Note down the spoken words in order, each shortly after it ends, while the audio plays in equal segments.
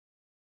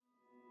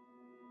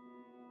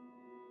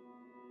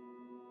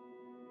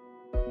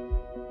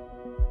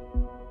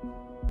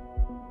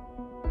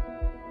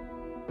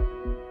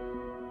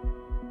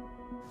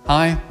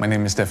Hi, my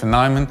name is Stefan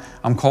Neumann.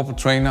 I'm corporate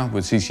trainer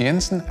with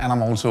C.C.JENSEN and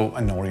I'm also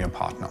a Noria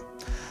partner.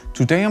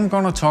 Today I'm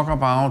going to talk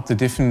about the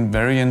different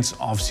variants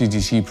of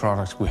CJC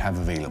products we have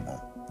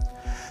available.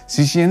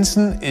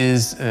 C.C.JENSEN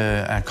is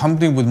a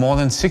company with more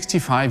than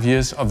 65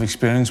 years of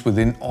experience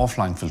within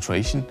offline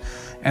filtration.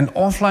 And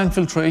offline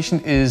filtration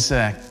is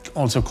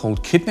also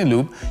called kidney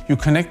loop. You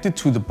connect it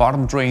to the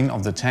bottom drain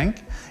of the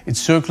tank. It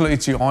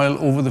circulates the oil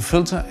over the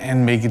filter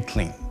and make it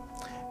clean.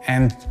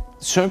 And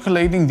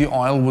circulating the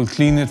oil will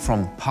clean it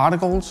from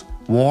particles,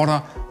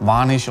 water,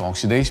 varnish, or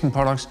oxidation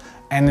products,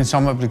 and in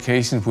some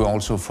applications we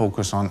also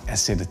focus on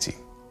acidity.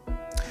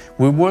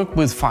 We work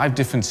with 5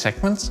 different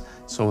segments,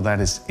 so that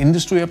is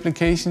industry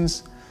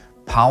applications,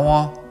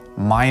 power,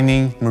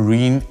 mining,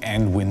 marine,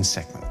 and wind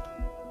segment.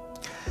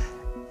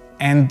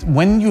 And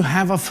when you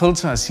have a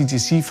filter, a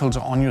CJC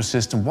filter on your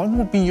system, what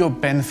will be your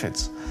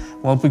benefits?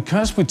 Well,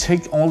 because we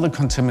take all the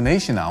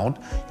contamination out,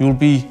 you'll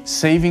be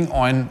saving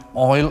on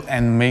oil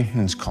and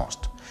maintenance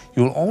cost.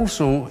 You'll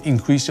also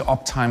increase the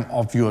uptime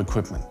of your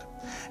equipment.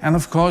 And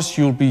of course,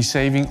 you'll be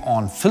saving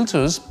on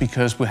filters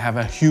because we have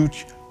a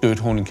huge dirt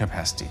holding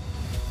capacity.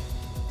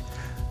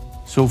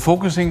 So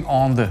focusing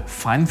on the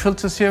fine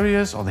filter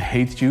series or the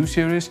HU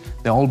series,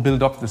 they're all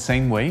built up the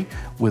same way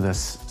with a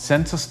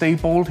center stay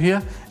bolt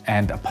here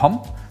and a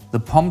pump. The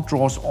pump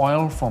draws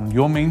oil from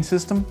your main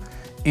system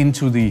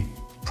into the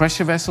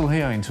pressure vessel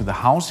here, into the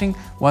housing,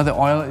 where the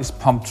oil is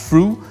pumped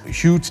through.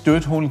 Huge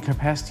dirt holding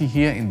capacity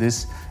here in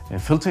this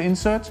filter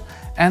insert,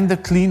 and the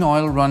clean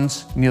oil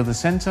runs near the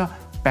center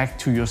back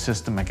to your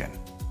system again.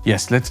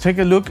 Yes, let's take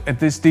a look at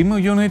this demo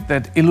unit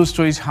that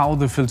illustrates how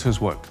the filters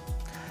work.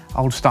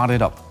 I'll start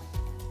it up.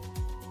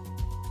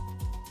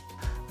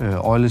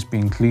 Oil is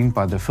being cleaned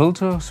by the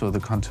filter, so the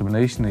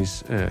contamination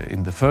is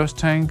in the first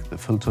tank. The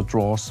filter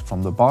draws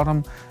from the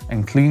bottom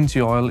and cleans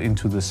the oil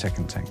into the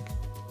second tank.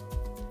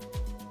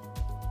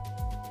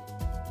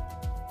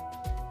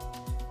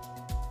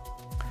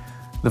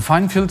 The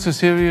fine filter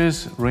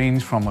series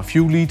range from a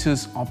few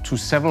liters up to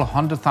several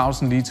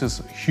 100,000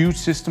 liters, huge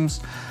systems.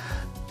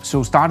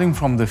 So starting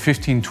from the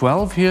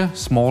 1512 here,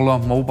 smaller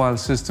mobile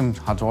systems,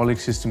 hydraulic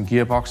system,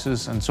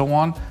 gearboxes and so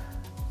on.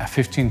 A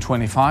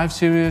 1525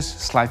 series,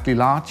 slightly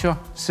larger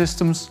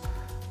systems,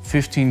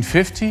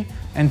 1550,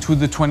 and to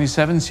the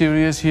 27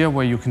 series here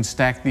where you can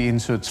stack the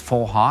inserts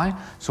 4 high,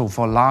 so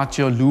for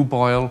larger lube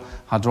oil,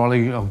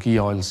 hydraulic or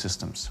gear oil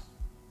systems.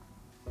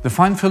 The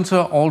fine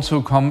filter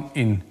also come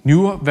in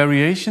newer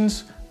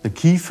variations. The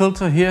key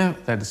filter here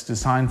that is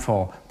designed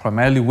for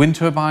primarily wind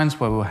turbines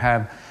where we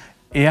have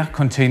air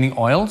containing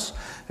oils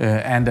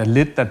and a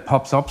lid that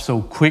pops up,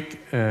 so quick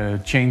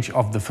change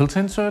of the filter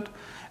insert.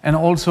 And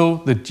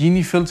also the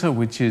Genie filter,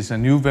 which is a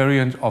new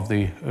variant of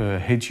the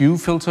HU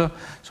filter.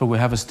 So we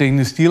have a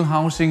stainless steel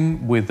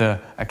housing with a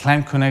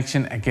clamp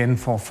connection, again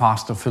for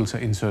faster filter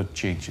insert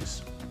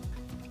changes.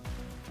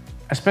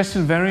 A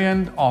special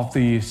variant of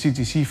the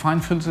CJC fine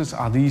filters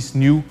are these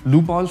new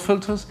lube oil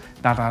filters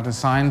that are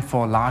designed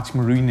for large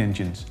marine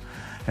engines.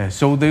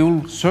 So they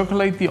will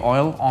circulate the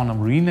oil on a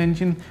marine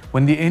engine.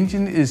 When the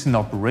engine is in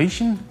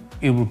operation,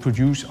 it will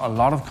produce a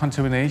lot of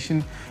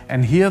contamination,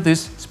 and here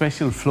this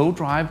special flow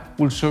drive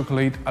will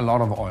circulate a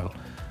lot of oil.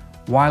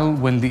 While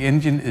when the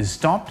engine is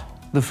stopped,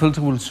 the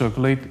filter will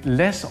circulate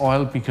less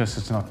oil because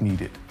it's not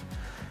needed.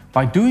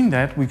 By doing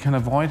that, we can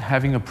avoid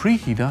having a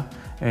preheater.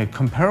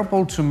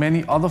 Comparable to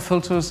many other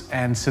filters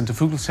and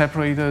centrifugal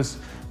separators,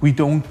 we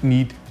don't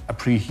need a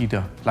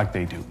preheater like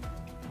they do.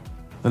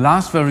 The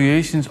last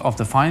variations of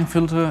the fine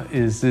filter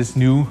is this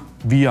new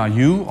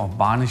VRU or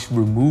varnish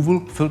removal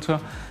filter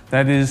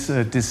that is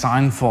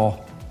designed for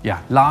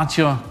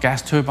larger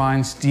gas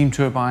turbines, steam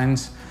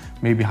turbines,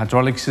 maybe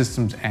hydraulic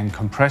systems and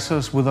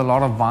compressors with a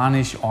lot of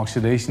varnish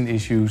oxidation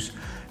issues.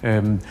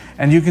 And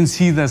you can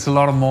see there's a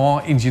lot of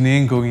more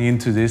engineering going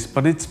into this,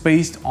 but it's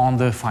based on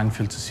the fine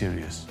filter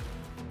series.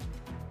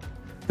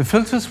 The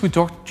filters we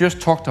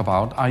just talked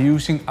about are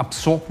using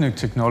Absorptic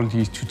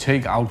Technology to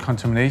take out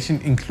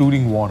contamination,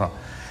 including water.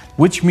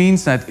 Which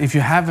means that if you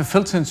have a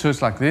filter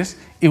insert like this,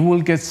 it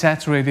will get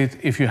saturated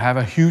if you have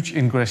a huge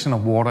ingression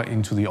of water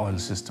into the oil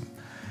system.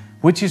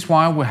 Which is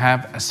why we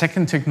have a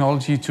second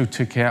technology to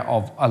take care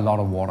of a lot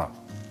of water.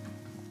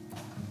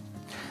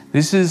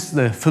 This is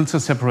the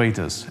filter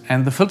separators,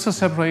 and the filter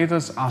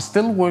separators are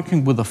still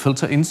working with a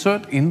filter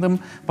insert in them,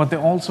 but they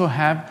also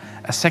have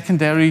a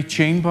secondary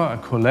chamber, a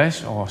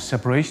collage or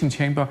separation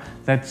chamber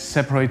that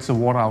separates the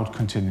water out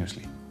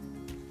continuously.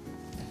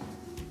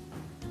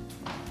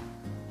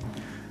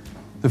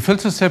 The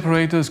filter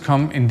separators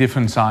come in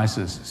different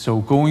sizes, so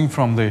going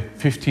from the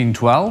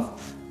 1512,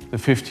 the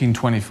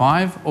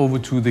 1525 over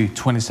to the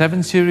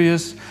 27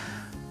 series.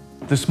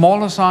 The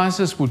smaller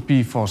sizes would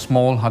be for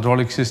small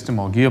hydraulic system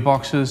or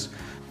gearboxes,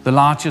 the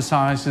larger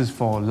sizes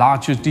for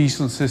larger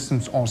diesel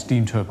systems or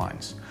steam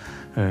turbines.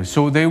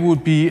 So they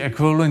would be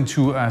equivalent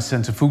to a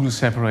centrifugal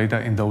separator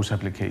in those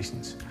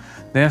applications.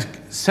 They're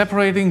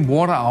separating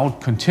water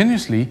out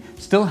continuously,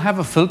 still have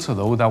a filter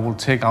though that will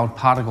take out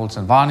particles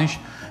and varnish,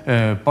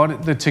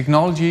 but the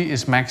technology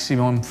is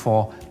maximum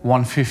for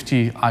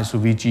 150 ISO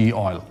VG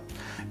oil.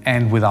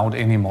 and without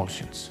any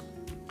emulsions.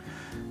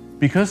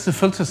 Because the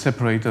filter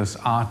separators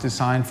are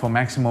designed for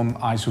maximum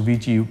ISO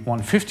VG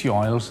 150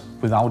 oils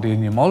without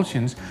any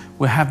emulsions,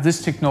 we have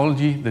this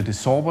technology, the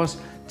desorbers,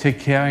 take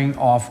care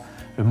of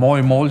more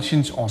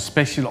emulsions or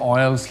special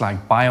oils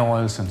like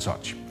bio-oils and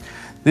such.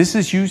 This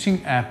is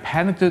using a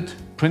patented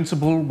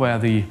principle where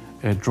the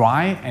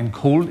dry and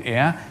cold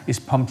air is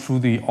pumped through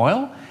the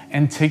oil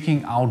and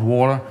taking out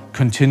water,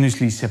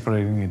 continuously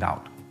separating it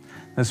out.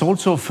 There's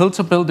also a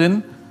filter built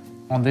in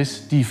on this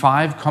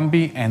D5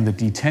 combi and the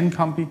D10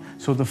 combi,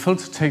 so the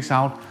filter takes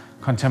out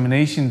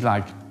contamination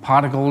like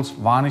particles,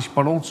 varnish,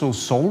 but also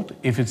salt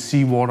if it's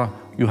seawater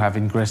you have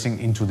ingressing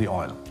into the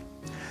oil.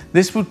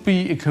 This would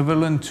be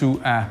equivalent to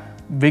a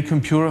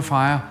vacuum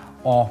purifier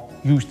or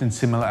used in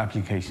similar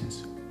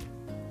applications.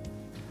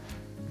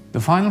 The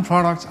final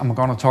products I'm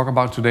going to talk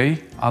about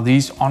today are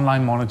these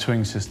online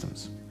monitoring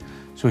systems.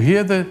 So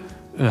here the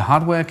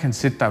hardware can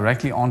sit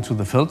directly onto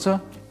the filter,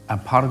 a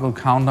particle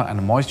counter and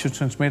a moisture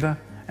transmitter,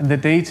 and the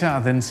data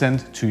are then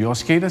sent to your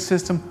SCADA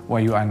system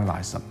where you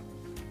analyze them.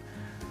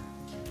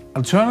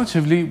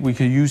 Alternatively, we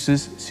can use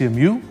this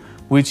CMU,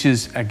 which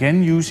is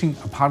again using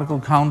a particle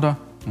counter,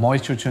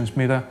 moisture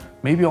transmitter,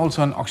 maybe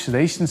also an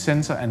oxidation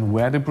sensor and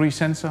wear debris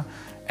sensor,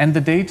 and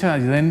the data are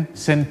then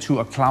sent to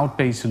a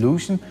cloud-based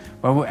solution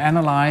where we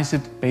analyze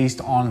it based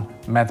on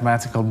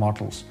mathematical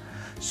models.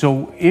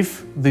 So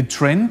if the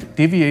trend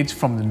deviates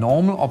from the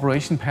normal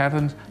operation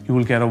pattern, you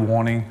will get a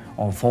warning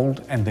or a fault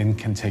and then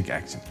can take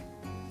action.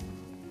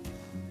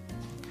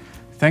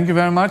 Thank you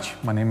very much.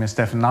 My name is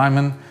Stefan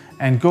Neumann,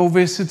 and go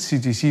visit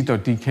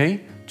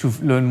cjc.dk to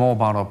learn more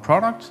about our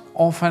product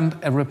or find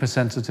a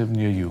representative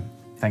near you.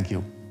 Thank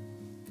you.